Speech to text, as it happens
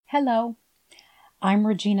Hello, I'm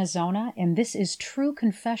Regina Zona, and this is True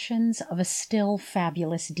Confessions of a Still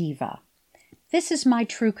Fabulous Diva. This is my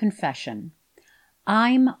true confession.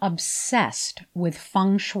 I'm obsessed with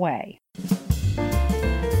feng shui.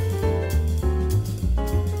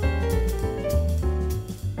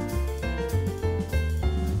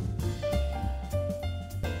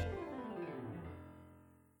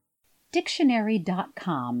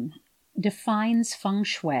 Dictionary.com defines feng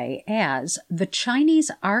shui as the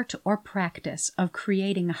Chinese art or practice of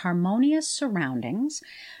creating harmonious surroundings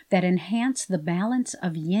that enhance the balance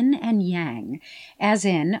of yin and yang, as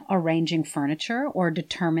in arranging furniture or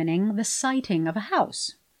determining the siting of a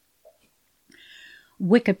house.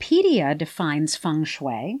 Wikipedia defines feng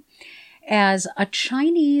shui as a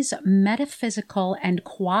Chinese metaphysical and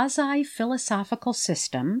quasi-philosophical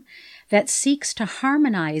system that seeks to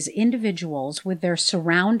harmonize individuals with their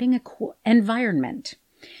surrounding environment.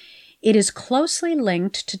 It is closely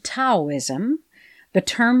linked to Taoism. The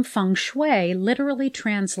term feng shui literally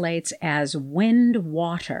translates as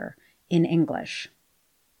wind-water in English.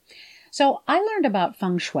 So I learned about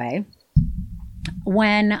feng shui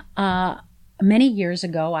when many years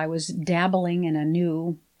ago I was dabbling in a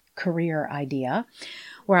new career idea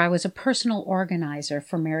where I was a personal organizer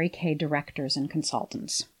for Mary Kay directors and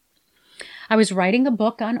consultants. I was writing a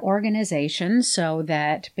book on organization so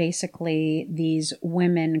that basically these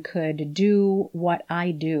women could do what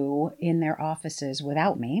I do in their offices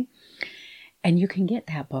without me. And you can get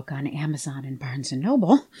that book on Amazon and Barnes &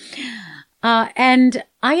 Noble. And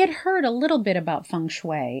I had heard a little bit about feng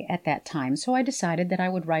shui at that time, so I decided that I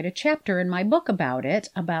would write a chapter in my book about it,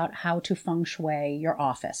 about how to feng shui your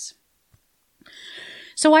office.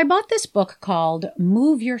 So I bought this book called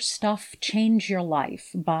Move Your Stuff, Change Your Life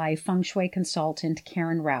by feng shui consultant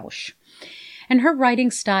Karen Rausch. And her writing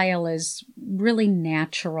style is really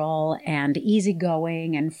natural and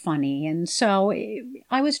easygoing and funny, and so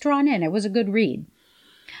I was drawn in. It was a good read.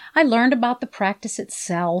 I learned about the practice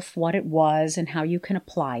itself, what it was, and how you can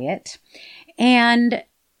apply it. And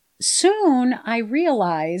soon I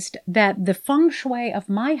realized that the feng shui of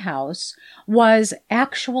my house was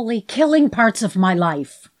actually killing parts of my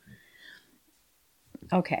life.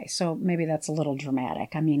 Okay, so maybe that's a little dramatic.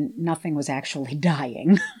 I mean, nothing was actually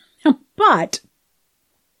dying. But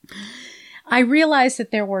I realized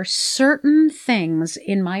that there were certain things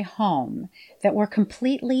in my home that were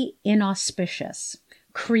completely inauspicious,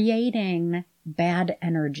 creating bad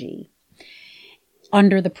energy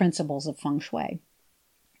under the principles of feng shui.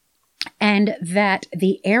 And that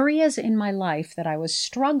the areas in my life that I was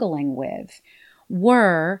struggling with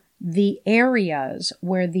were the areas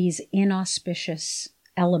where these inauspicious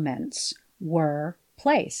elements were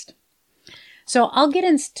placed. So I'll get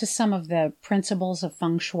into some of the principles of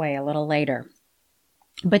feng shui a little later.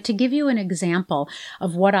 But to give you an example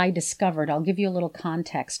of what I discovered, I'll give you a little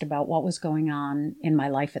context about what was going on in my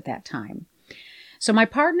life at that time. So my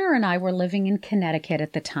partner and I were living in Connecticut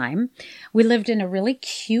at the time. We lived in a really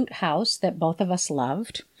cute house that both of us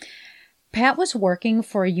loved. Pat was working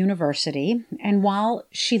for a university, and while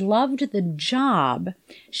she loved the job,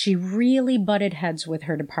 she really butted heads with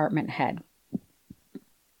her department head.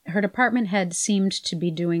 Her department head seemed to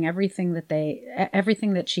be doing everything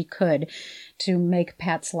that she could to make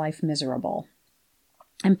Pat's life miserable.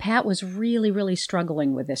 And Pat was really, really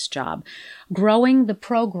struggling with this job, growing the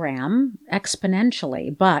program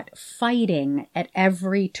exponentially, but fighting at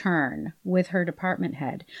every turn with her department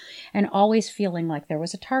head and always feeling like there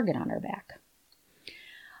was a target on her back.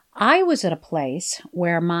 I was at a place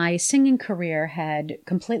where my singing career had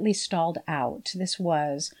completely stalled out. This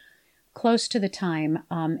was close to the time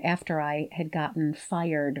after I had gotten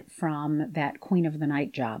fired from that Queen of the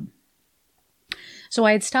Night job. So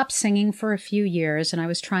I had stopped singing for a few years, and I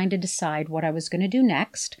was trying to decide what I was going to do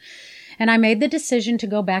next. And I made the decision to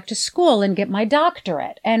go back to school and get my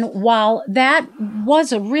doctorate. And while that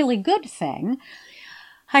was a really good thing,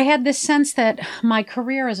 I had this sense that my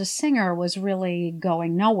career as a singer was really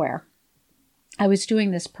going nowhere. I was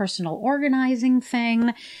doing this personal organizing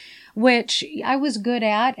thing, which I was good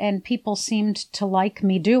at and people seemed to like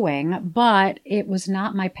me doing, but it was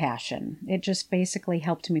not my passion. It just basically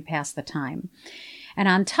helped me pass the time. And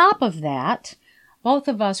on top of that, both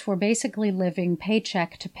of us were basically living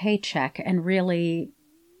paycheck to paycheck and really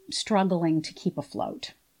struggling to keep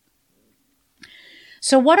afloat.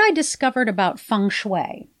 So what I discovered about feng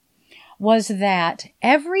shui was that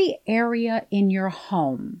every area in your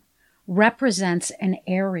home represents an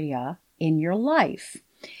area in your life.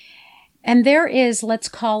 And there is, let's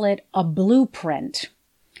call it a blueprint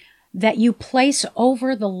that you place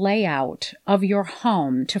over the layout of your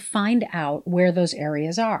home to find out where those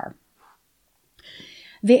areas are.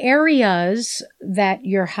 The areas that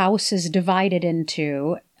your house is divided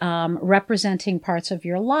into, representing parts of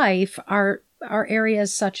your life, are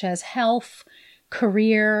areas such as health,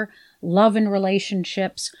 career, love and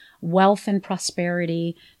relationships, wealth and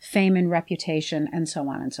prosperity, fame and reputation, and so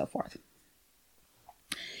on and so forth.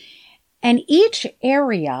 And each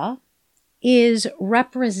area is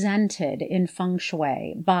represented in feng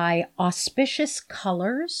shui by auspicious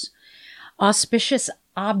colors, auspicious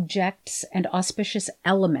objects, and auspicious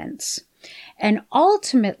elements. And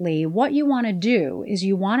ultimately, what you want to do is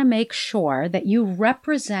you want to make sure that you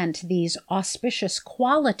represent these auspicious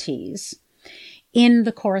qualities in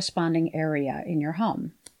the corresponding area in your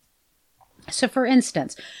home. So for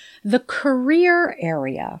instance, the career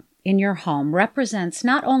area in your home represents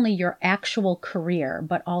not only your actual career,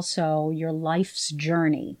 but also your life's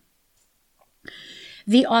journey.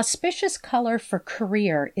 The auspicious color for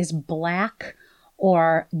career is black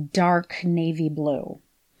or dark navy blue.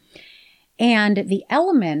 And the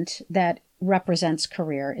element that represents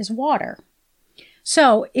career is water.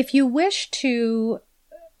 So if you wish to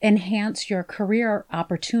enhance your career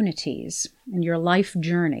opportunities and your life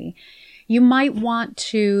journey, you might want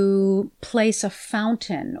to place a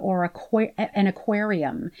fountain or an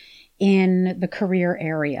aquarium in the career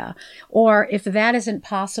area. Or if that isn't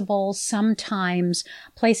possible, sometimes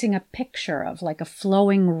placing a picture of like a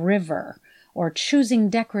flowing river, or choosing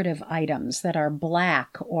decorative items that are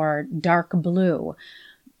black or dark blue.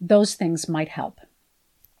 Those things might help.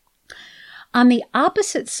 On the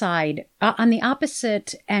opposite side, on the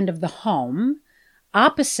opposite end of the home,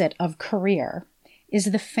 opposite of career,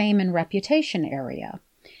 is the fame and reputation area.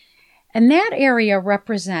 And that area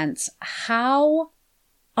represents how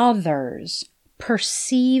others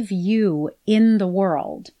perceive you in the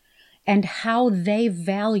world and how they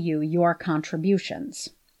value your contributions.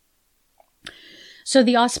 So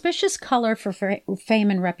the auspicious color for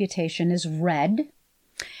fame and reputation is red,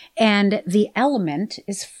 and the element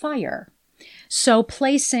is fire. So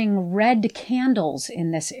placing red candles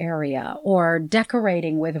in this area or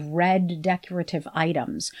decorating with red decorative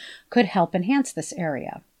items could help enhance this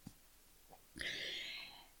area.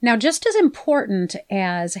 Now, just as important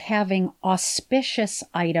as having auspicious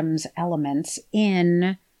items, elements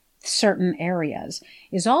in certain areas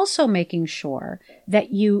is also making sure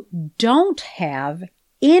that you don't have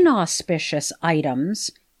inauspicious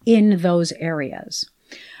items in those areas.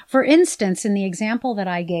 For instance, in the example that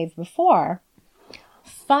I gave before,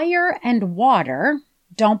 fire and water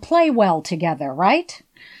don't play well together, right?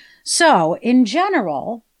 So, in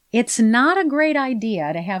general, it's not a great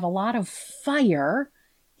idea to have a lot of fire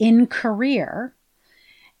in career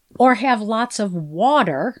or have lots of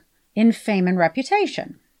water in fame and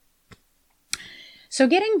reputation. So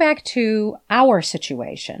getting back to our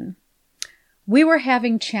situation, we were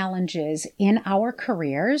having challenges in our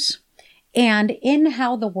careers and in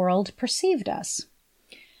how the world perceived us.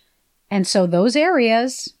 And so those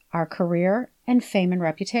areas are career and fame and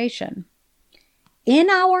reputation. In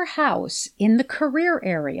our house, in the career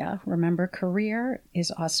area, remember career is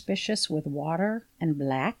auspicious with water and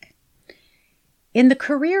black. In the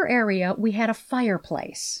career area, we had a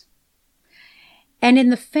fireplace. And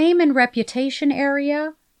in the fame and reputation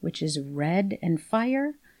area, which is red and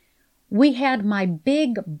fire, we had my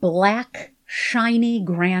big, black, shiny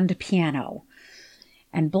grand piano.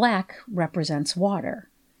 And black represents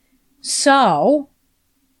water. So,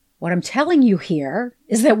 what I'm telling you here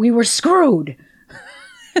is that we were screwed.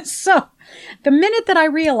 So, the minute that I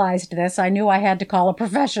realized this, I knew I had to call a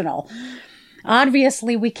professional.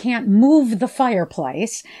 Obviously, we can't move the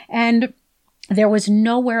fireplace, and there was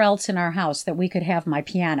nowhere else in our house that we could have my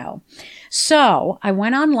piano. So I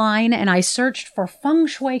went online and I searched for feng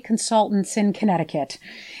shui consultants in Connecticut.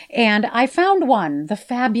 And I found one, the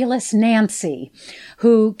fabulous Nancy,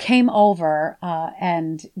 who came over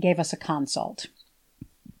and gave us a consult.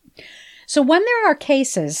 So when there are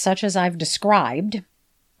cases such as I've described,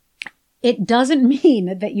 it doesn't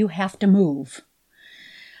mean that you have to move.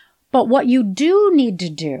 But what you do need to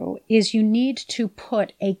do is you need to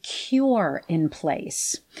put a cure in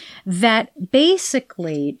place that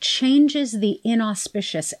basically changes the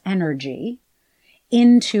inauspicious energy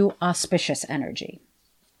into auspicious energy.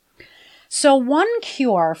 So one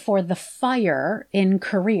cure for the fire in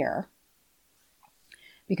career,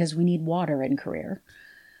 because we need water in career,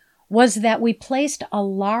 was that we placed a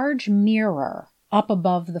large mirror up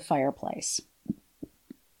above the fireplace.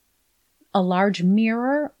 A large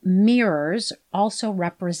mirrors also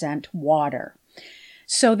represent water.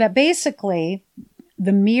 So that basically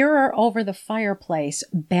the mirror over the fireplace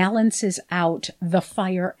balances out the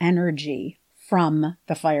fire energy from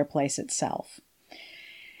the fireplace itself.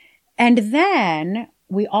 And then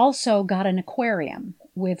we also got an aquarium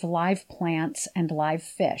with live plants and live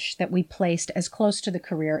fish that we placed as close to the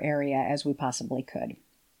career area as we possibly could.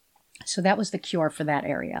 So that was the cure for that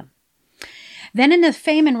area. Then in the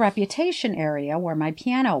fame and reputation area where my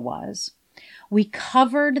piano was, we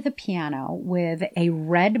covered the piano with a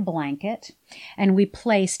red blanket and we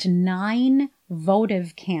placed 9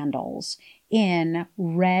 votive candles in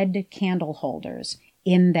red candle holders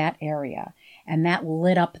in that area. And that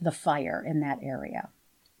lit up the fire in that area.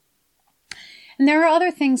 And there are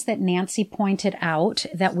other things that Nancy pointed out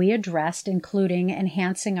that we addressed, including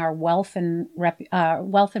enhancing our wealth and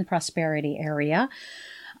prosperity area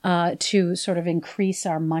to sort of increase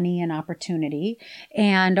our money and opportunity,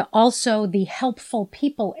 and also the helpful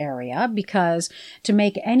people area, because to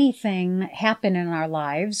make anything happen in our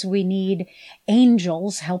lives, we need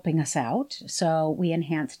angels helping us out. So we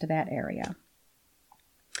enhanced that area.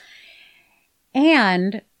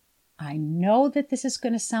 And I know that this is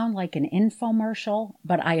going to sound like an infomercial,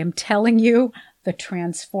 but I am telling you, the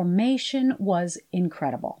transformation was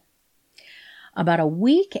incredible. About a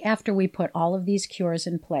week after we put all of these cures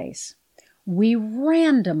in place, we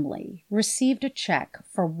randomly received a check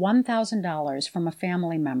for $1,000 from a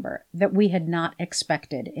family member that we had not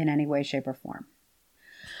expected in any way, shape, or form.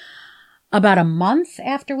 About a month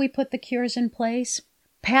after we put the cures in place,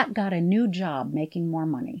 Pat got a new job making more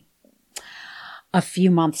money. A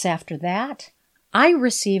few months after that, I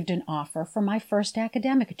received an offer for my first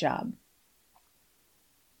academic job.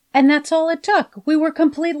 And that's all it took. We were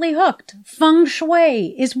completely hooked. Feng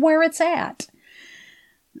Shui is where it's at.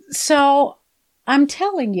 So I'm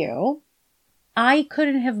telling you, I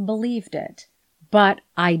couldn't have believed it, but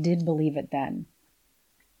I did believe it then.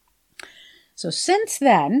 So since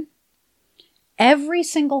then, every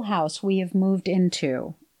single house we have moved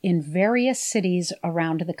into in various cities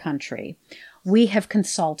around the country, we have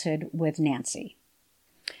consulted with Nancy.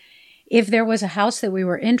 If there was a house that we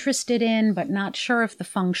were interested in but not sure if the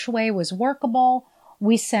feng shui was workable,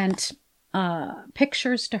 we sent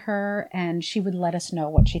pictures to her and she would let us know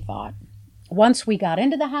what she thought. Once we got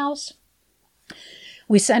into the house,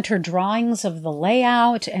 we sent her drawings of the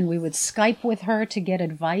layout and we would Skype with her to get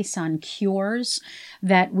advice on cures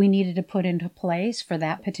that we needed to put into place for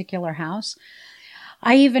that particular house.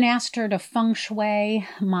 I even asked her to feng shui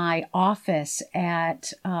my office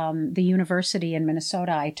at the university in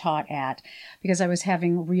Minnesota I taught at, because I was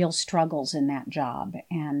having real struggles in that job.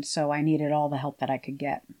 And so I needed all the help that I could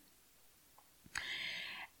get.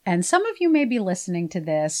 And some of you may be listening to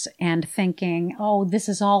this and thinking, oh, this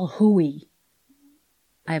is all hooey.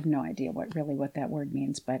 I have no idea what that word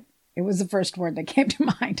means, but it was the first word that came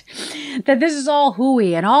to mind. That this is all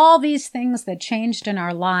hooey and all these things that changed in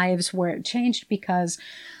our lives where it changed because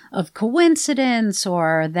of coincidence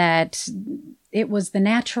or that it was the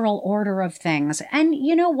natural order of things. And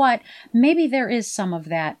you know what? Maybe there is some of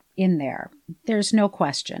that in there. There's no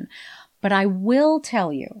question. But I will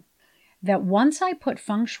tell you that once I put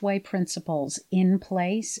feng shui principles in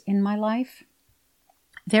place in my life,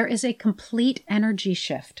 there is a complete energy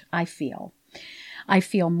shift, I feel. I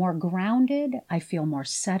feel more grounded, I feel more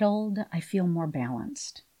settled, I feel more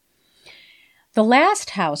balanced. The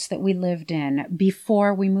last house that we lived in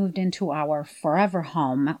before we moved into our forever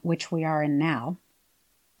home, which we are in now,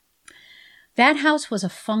 that house was a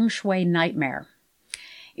feng shui nightmare.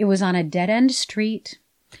 It was on a dead-end street.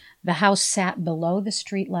 The house sat below the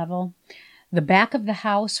street level. The back of the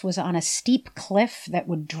house was on a steep cliff that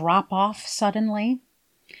would drop off suddenly.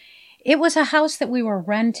 It was a house that we were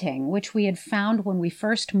renting, which we had found when we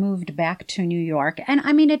first moved back to New York. And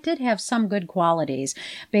I mean, it did have some good qualities.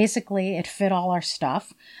 Basically, it fit all our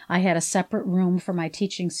stuff. I had a separate room for my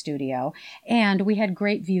teaching studio, and we had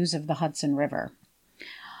great views of the Hudson River.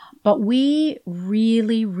 But we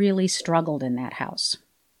really, really struggled in that house.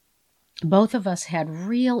 Both of us had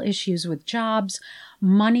real issues with jobs.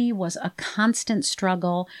 Money was a constant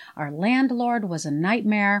struggle. Our landlord was a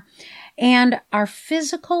nightmare. And our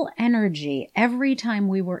physical energy every time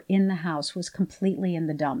we were in the house was completely in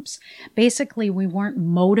the dumps. Basically, we weren't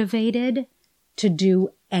motivated to do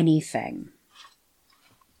anything.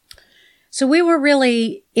 So we were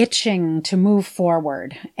really itching to move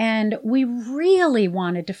forward. And we really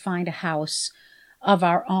wanted to find a house of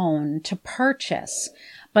our own to purchase.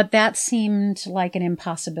 But that seemed like an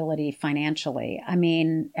impossibility financially. I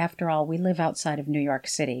mean, after all, we live outside of New York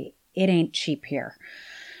City. It ain't cheap here.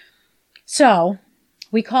 So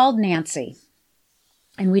we called Nancy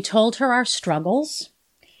and we told her our struggles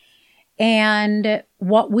and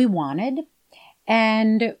what we wanted.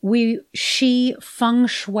 And she feng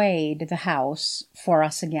shuied the house for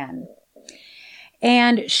us again.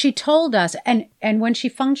 And she told us, and when she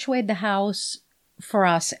feng shuied the house for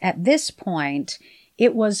us at this point,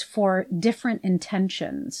 it was for different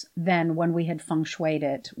intentions than when we had feng shuied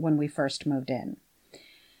it when we first moved in.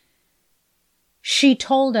 She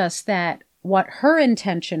told us that what her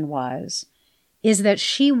intention was is that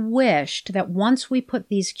she wished that once we put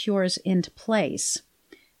these cures into place,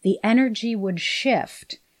 the energy would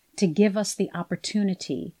shift to give us the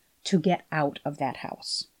opportunity to get out of that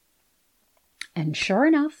house. And sure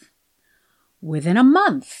enough, within a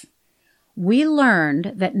month, we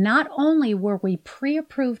learned that not only were we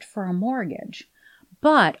pre-approved for a mortgage,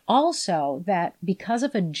 but also that because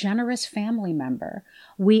of a generous family member,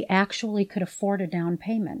 we actually could afford a down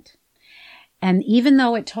payment. And even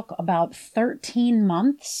though it took about 13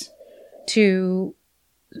 months to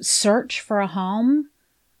search for a home,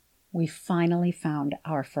 we finally found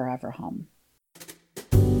our forever home.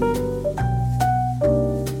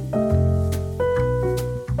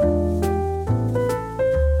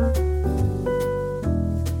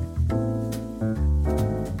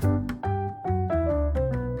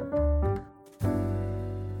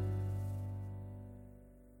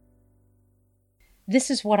 This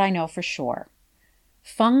is what I know for sure.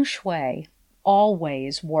 Feng Shui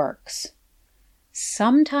always works.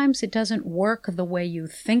 Sometimes it doesn't work the way you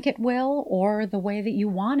think it will or the way that you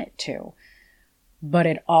want it to, but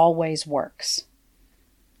it always works.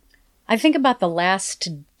 I think about the last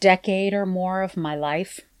decade or more of my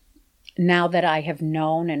life, now that I have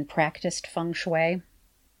known and practiced Feng Shui.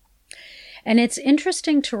 And it's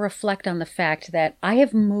interesting to reflect on the fact that I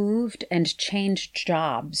have moved and changed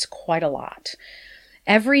jobs quite a lot.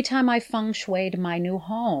 Every time I feng shuied my new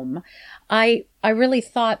home, I really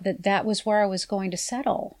thought that that was where I was going to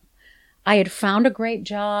settle. I had found a great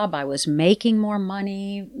job. I was making more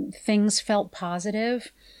money. Things felt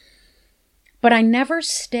positive. But I never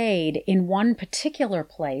stayed in one particular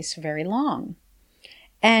place very long.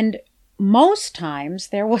 And most times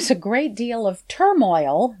there was a great deal of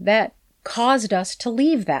turmoil that caused us to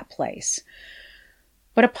leave that place.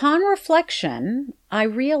 But upon reflection, I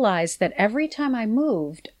realized that every time I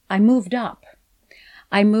moved up.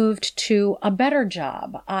 I moved to a better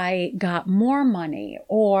job. I got more money,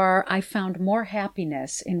 or I found more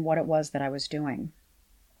happiness in what it was that I was doing.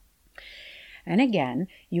 And again,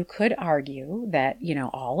 you could argue that,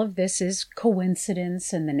 all of this is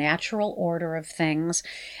coincidence and the natural order of things.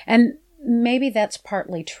 And maybe that's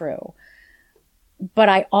partly true. But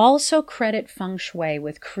I also credit Feng Shui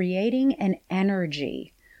with creating an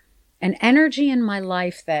energy in my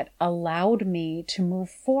life that allowed me to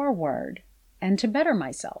move forward and to better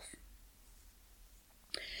myself.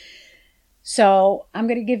 So I'm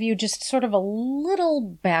going to give you just sort of a little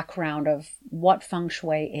background of what Feng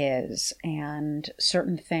Shui is and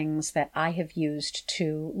certain things that I have used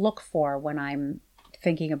to look for when I'm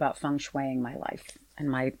thinking about Feng Shuiing my life and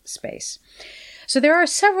my space. So there are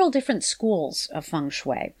several different schools of Feng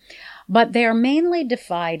Shui, but they are mainly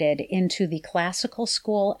divided into the classical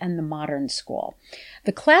school and the modern school.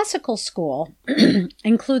 The classical school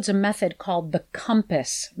includes a method called the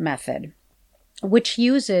compass method, which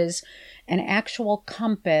uses an actual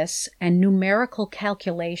compass and numerical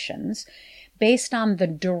calculations based on the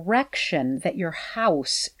direction that your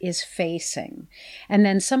house is facing. And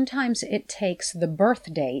then sometimes it takes the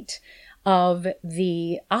birth date of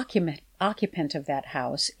the occupant of that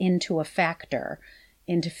house into a factor,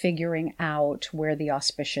 into figuring out where the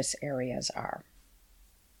auspicious areas are.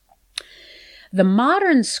 The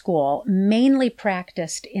modern school, mainly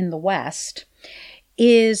practiced in the West,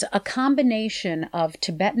 is a combination of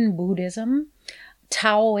Tibetan Buddhism,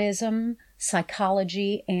 Taoism,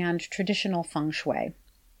 psychology, and traditional Feng Shui.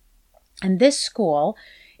 And this school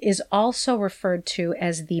is also referred to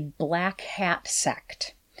as the Black Hat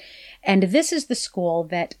sect. And this is the school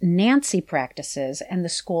that Nancy practices and the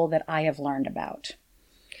school that I have learned about.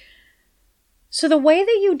 So the way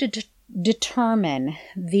that you determine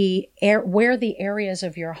where the areas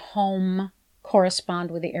of your home correspond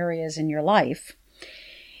with the areas in your life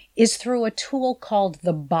is through a tool called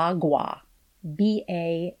the Bagua,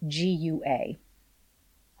 B-A-G-U-A.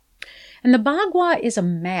 And the Bagua is a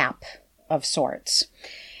map of sorts.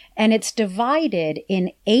 And it's divided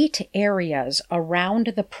in 8 areas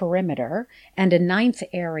around the perimeter and a 9th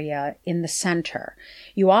area in the center.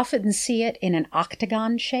 You often see it in an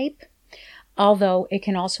octagon shape, although it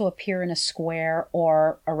can also appear in a square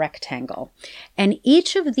or a rectangle. And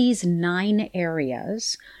each of these 9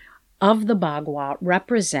 areas of the Bagua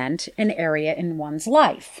represent an area in one's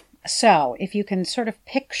life. So if you can sort of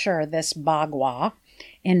picture this Bagua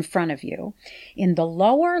in front of you, in the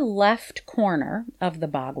lower left corner of the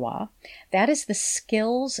Bagua, that is the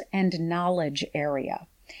skills and knowledge area.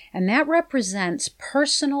 And that represents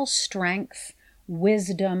personal strength,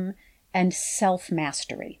 wisdom, and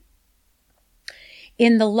self-mastery.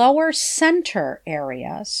 In the lower center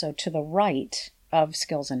area, so to the right of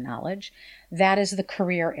skills and knowledge, that is the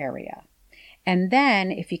career area. And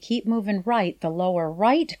then if you keep moving right, the lower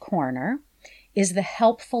right corner is the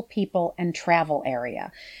helpful people and travel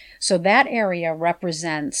area. So that area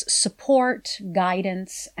represents support,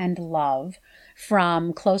 guidance, and love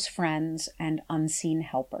from close friends and unseen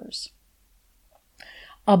helpers.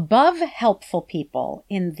 Above helpful people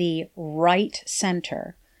in the right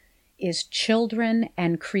center is children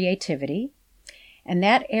and creativity, and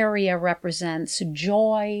that area represents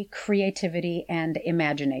joy, creativity, and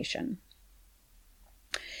imagination.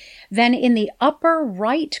 Then in the upper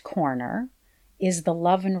right corner is the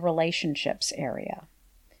love and relationships area.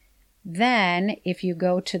 Then if you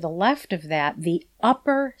go to the left of that, the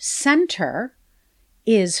upper center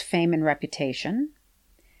is fame and reputation.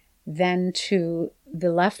 Then to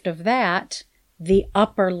the left of that, the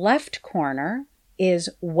upper left corner is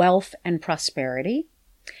wealth and prosperity.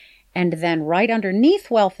 And then right underneath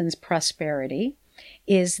wealth and prosperity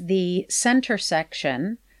is the center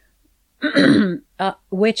section,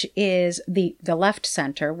 which is the left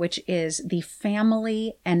center, which is the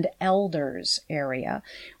family and elders area,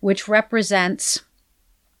 which represents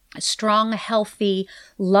strong, healthy,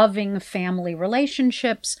 loving family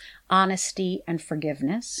relationships, honesty, and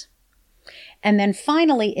forgiveness. And then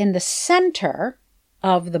finally, in the center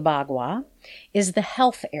of the Bagua is the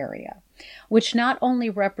health area, which not only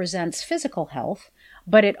represents physical health,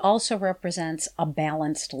 but it also represents a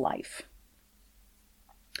balanced life.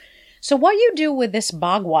 So what you do with this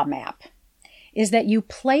Bagua map is that you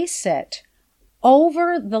place it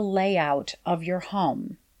over the layout of your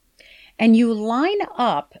home, and you line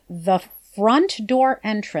up the front door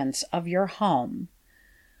entrance of your home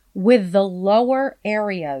with the lower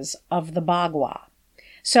areas of the Bagua.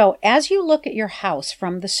 So as you look at your house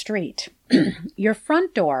from the street, your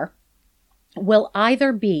front door will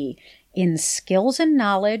either be in skills and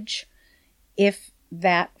knowledge, if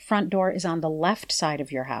that front door is on the left side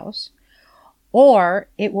of your house, or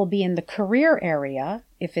it will be in the career area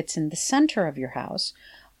if it's in the center of your house,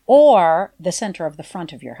 or the center of the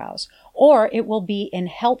front of your house, or it will be in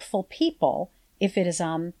helpful people if it is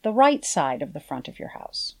on the right side of the front of your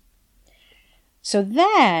house. So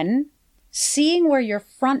then, seeing where your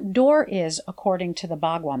front door is according to the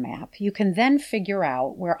Bagua map, you can then figure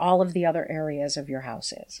out where all of the other areas of your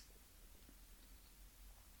house is.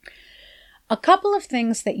 A couple of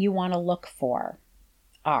things that you want to look for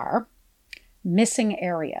are missing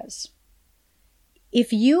areas.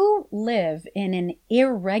 If you live in an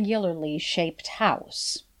irregularly shaped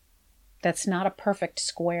house, that's not a perfect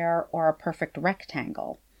square or a perfect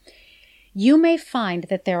rectangle, you may find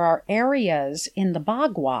that there are areas in the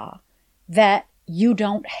Bagua that you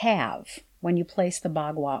don't have when you place the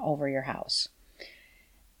Bagua over your house.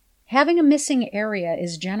 Having a missing area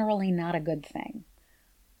is generally not a good thing.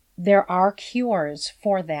 There are cures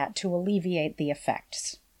for that to alleviate the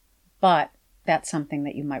effects, but that's something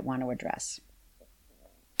that you might want to address.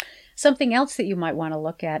 Something else that you might want to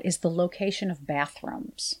look at is the location of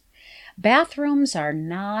bathrooms. Bathrooms are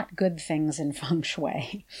not good things in feng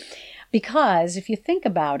shui because if you think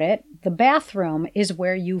about it, the bathroom is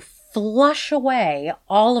where you flush away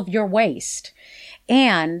all of your waste.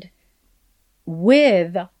 And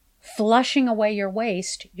with flushing away your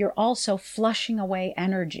waste, you're also flushing away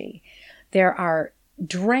energy. There are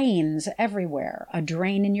drains everywhere. A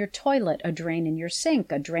drain in your toilet, a drain in your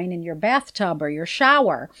sink, a drain in your bathtub or your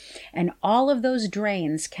shower. And all of those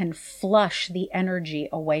drains can flush the energy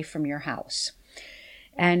away from your house.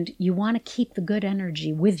 And you want to keep the good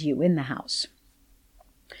energy with you in the house.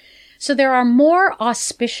 So there are more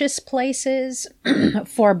auspicious places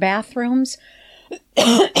for bathrooms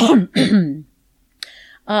than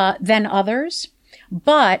others.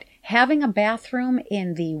 But having a bathroom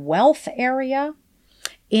in the wealth area,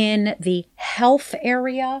 in the health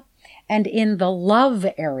area, and in the love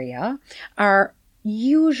area are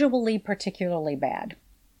usually particularly bad.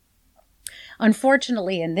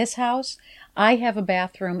 Unfortunately, in this house, I have a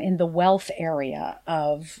bathroom in the wealth area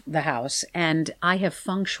of the house, and I have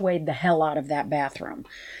feng shuied the hell out of that bathroom.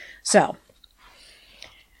 So,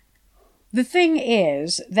 the thing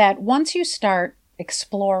is that once you start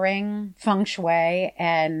exploring feng shui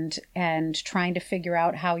and trying to figure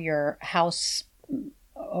out how your house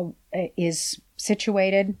is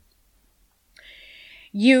situated,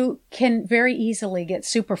 you can very easily get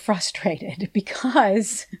super frustrated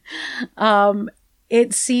because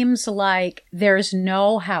it seems like there's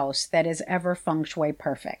no house that is ever feng shui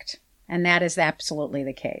perfect. And that is absolutely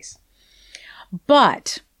the case.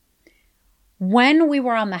 But When we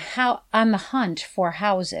were on the hunt for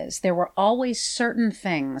houses, there were always certain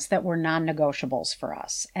things that were non-negotiables for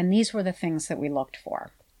us, and these were the things that we looked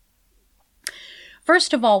for.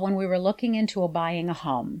 First of all, when we were looking into buying a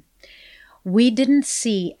home, we didn't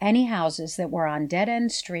see any houses that were on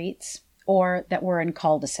dead-end streets or that were in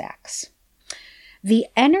cul-de-sacs. The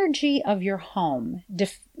energy of your home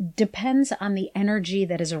depends on the energy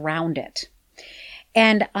that is around it.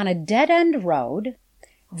 And on a dead-end road,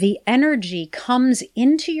 the energy comes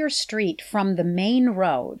into your street from the main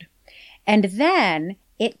road, and then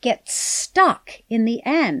it gets stuck in the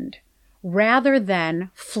end rather than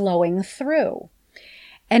flowing through.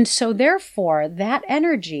 And so therefore, that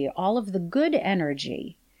energy, all of the good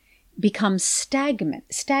energy, becomes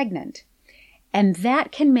stagnant. And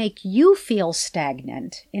that can make you feel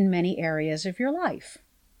stagnant in many areas of your life.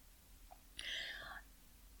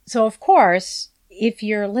 So of course, if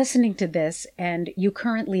you're listening to this and you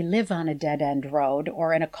currently live on a dead-end road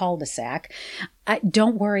or in a cul-de-sac,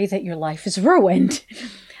 don't worry that your life is ruined.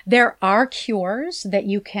 There are cures that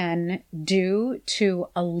you can do to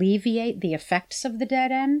alleviate the effects of the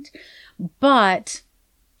dead end, but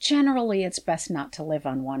generally it's best not to live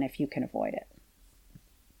on one if you can avoid it.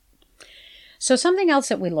 So something else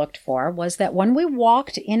that we looked for was that when we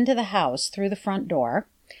walked into the house through the front door,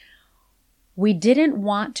 we didn't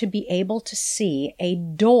want to be able to see a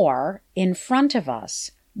door in front of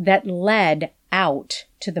us that led out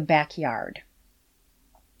to the backyard.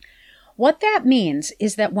 What that means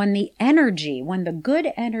is that when the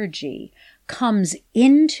good energy comes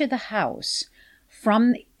into the house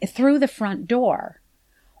through the front door,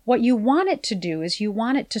 what you want it to do is you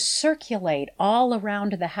want it to circulate all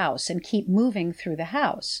around the house and keep moving through the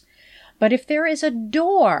house. But if there is a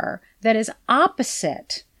door that is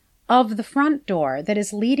opposite of the front door that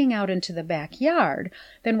is leading out into the backyard,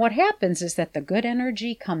 then what happens is that the good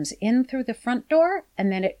energy comes in through the front door and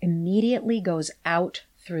then it immediately goes out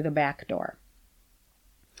through the back door.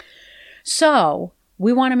 So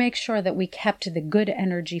we want to make sure that we kept the good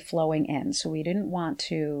energy flowing in. So we didn't want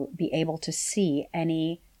to be able to see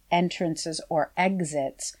any entrances or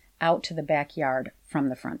exits out to the backyard from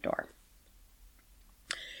the front door.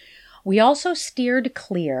 We also steered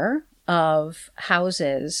clear of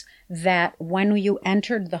houses that when you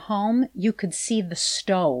entered the home, you could see the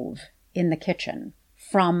stove in the kitchen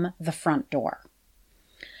from the front door.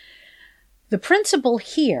 The principle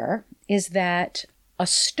here is that a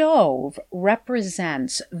stove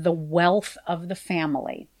represents the wealth of the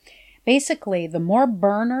family. Basically, the more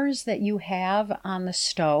burners that you have on the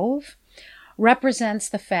stove represents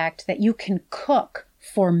the fact that you can cook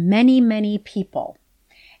for many, many people.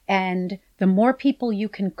 And the more people you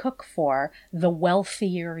can cook for, the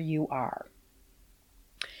wealthier you are.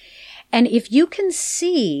 And if you can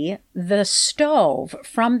see the stove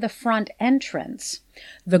from the front entrance,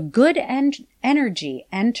 the good energy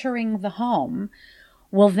entering the home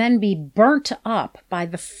will then be burnt up by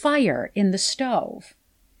the fire in the stove.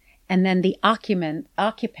 And then the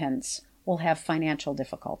occupants will have financial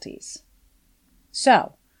difficulties.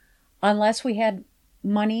 So, unless we had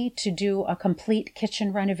money to do a complete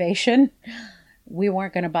kitchen renovation, we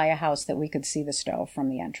weren't going to buy a house that we could see the stove from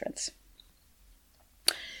the entrance.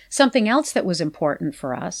 Something else that was important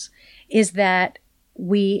for us is that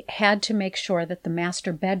we had to make sure that the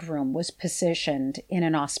master bedroom was positioned in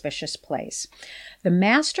an auspicious place. The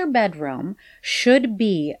master bedroom should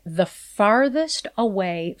be the farthest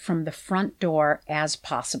away from the front door as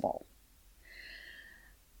possible.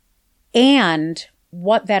 And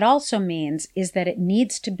what that also means is that it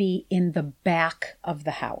needs to be in the back of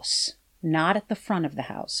the house, not at the front of the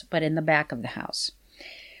house, but in the back of the house.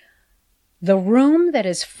 The room that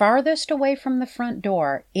is farthest away from the front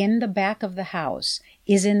door in the back of the house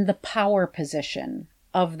is in the power position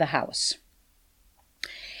of the house.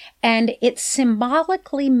 And it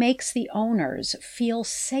symbolically makes the owners feel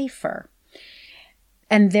safer,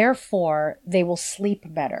 and therefore they will sleep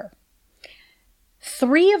better.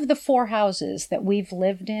 3 of the 4 houses that we've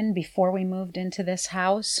lived in before we moved into this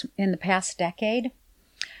house in the past decade,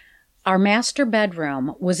 our master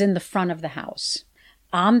bedroom was in the front of the house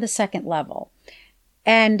on the second level.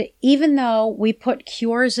 And even though we put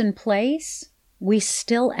cures in place, we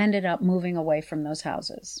still ended up moving away from those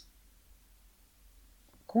houses.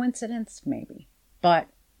 Coincidence? Maybe. But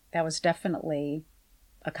that was definitely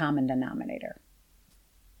a common denominator.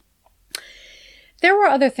 There were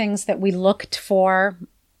other things that we looked for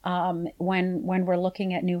when we're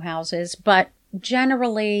looking at new houses, but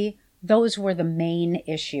generally Those were the main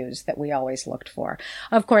issues that we always looked for.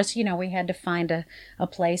 Of course, we had to find a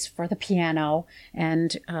place for the piano,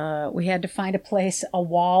 and we had to find a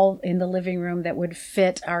wall in the living room that would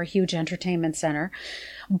fit our huge entertainment center.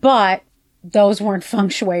 But those weren't feng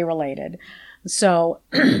shui related. So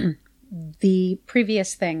the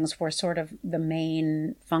previous things were sort of the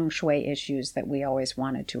main feng shui issues that we always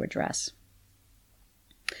wanted to address.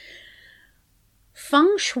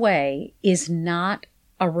 Feng shui is not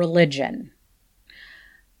a religion.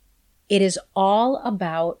 It is all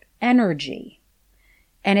about energy.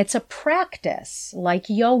 And it's a practice like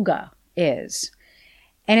yoga is.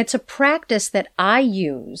 And it's a practice that I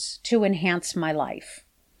use to enhance my life.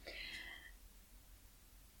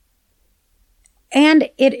 And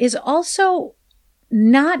it is also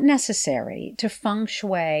not necessary to feng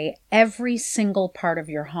shui every single part of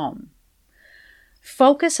your home.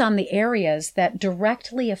 Focus on the areas that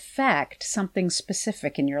directly affect something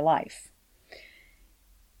specific in your life.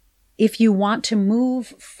 If you want to move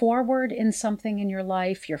forward in something in your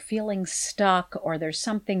life, you're feeling stuck, or there's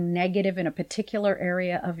something negative in a particular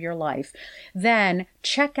area of your life, then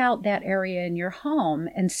check out that area in your home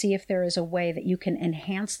and see if there is a way that you can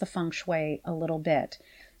enhance the feng shui a little bit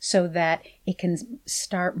so that it can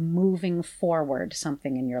start moving forward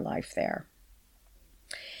something in your life there.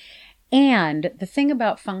 And the thing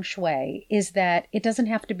about feng shui is that it doesn't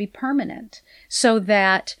have to be permanent, so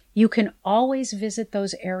that you can always visit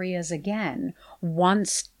those areas again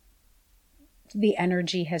once the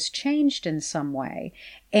energy has changed in some way,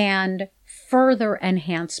 and further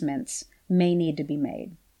enhancements may need to be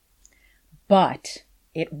made. But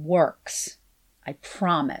it works. I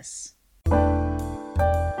promise.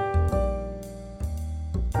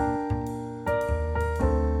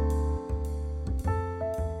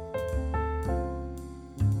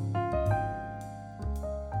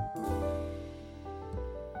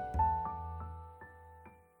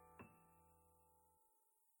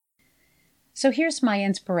 So here's my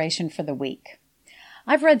inspiration for the week.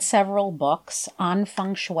 I've read several books on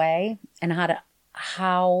feng shui and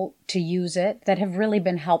how to use it that have really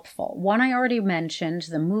been helpful. One I already mentioned,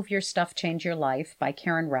 the Move Your Stuff, Change Your Life by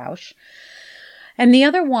Karen Rausch. And the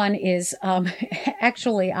other one is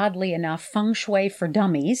actually, oddly enough, Feng Shui for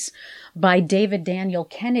Dummies by David Daniel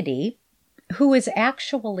Kennedy, who is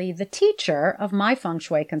actually the teacher of my feng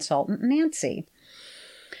shui consultant, Nancy.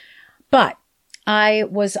 But I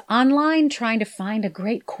was online trying to find a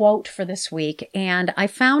great quote for this week, and I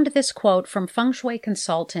found this quote from feng shui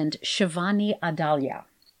consultant Shivani Adalia.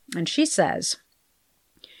 And she says,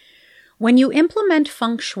 "When you implement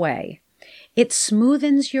feng shui, it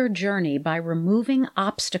smoothens your journey by removing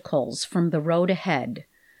obstacles from the road ahead.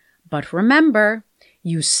 But remember,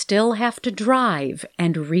 you still have to drive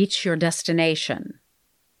and reach your destination."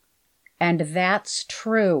 And that's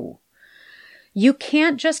true. You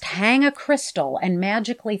can't just hang a crystal and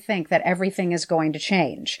magically think that everything is going to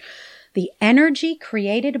change. The energy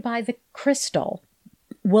created by the crystal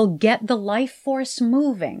will get the life force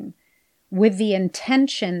moving with the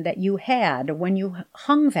intention that you had when you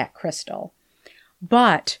hung that crystal.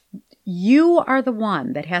 But you are the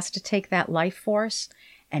one that has to take that life force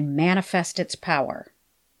and manifest its power.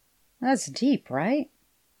 That's deep, right?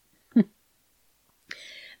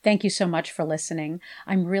 Thank you so much for listening.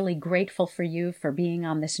 I'm really grateful for you for being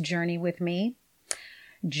on this journey with me.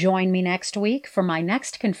 Join me next week for my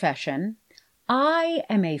next confession. I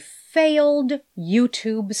am a failed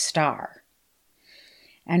YouTube star.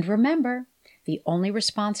 And remember, the only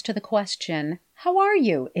response to the question, "How are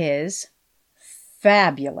you?" is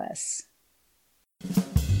fabulous.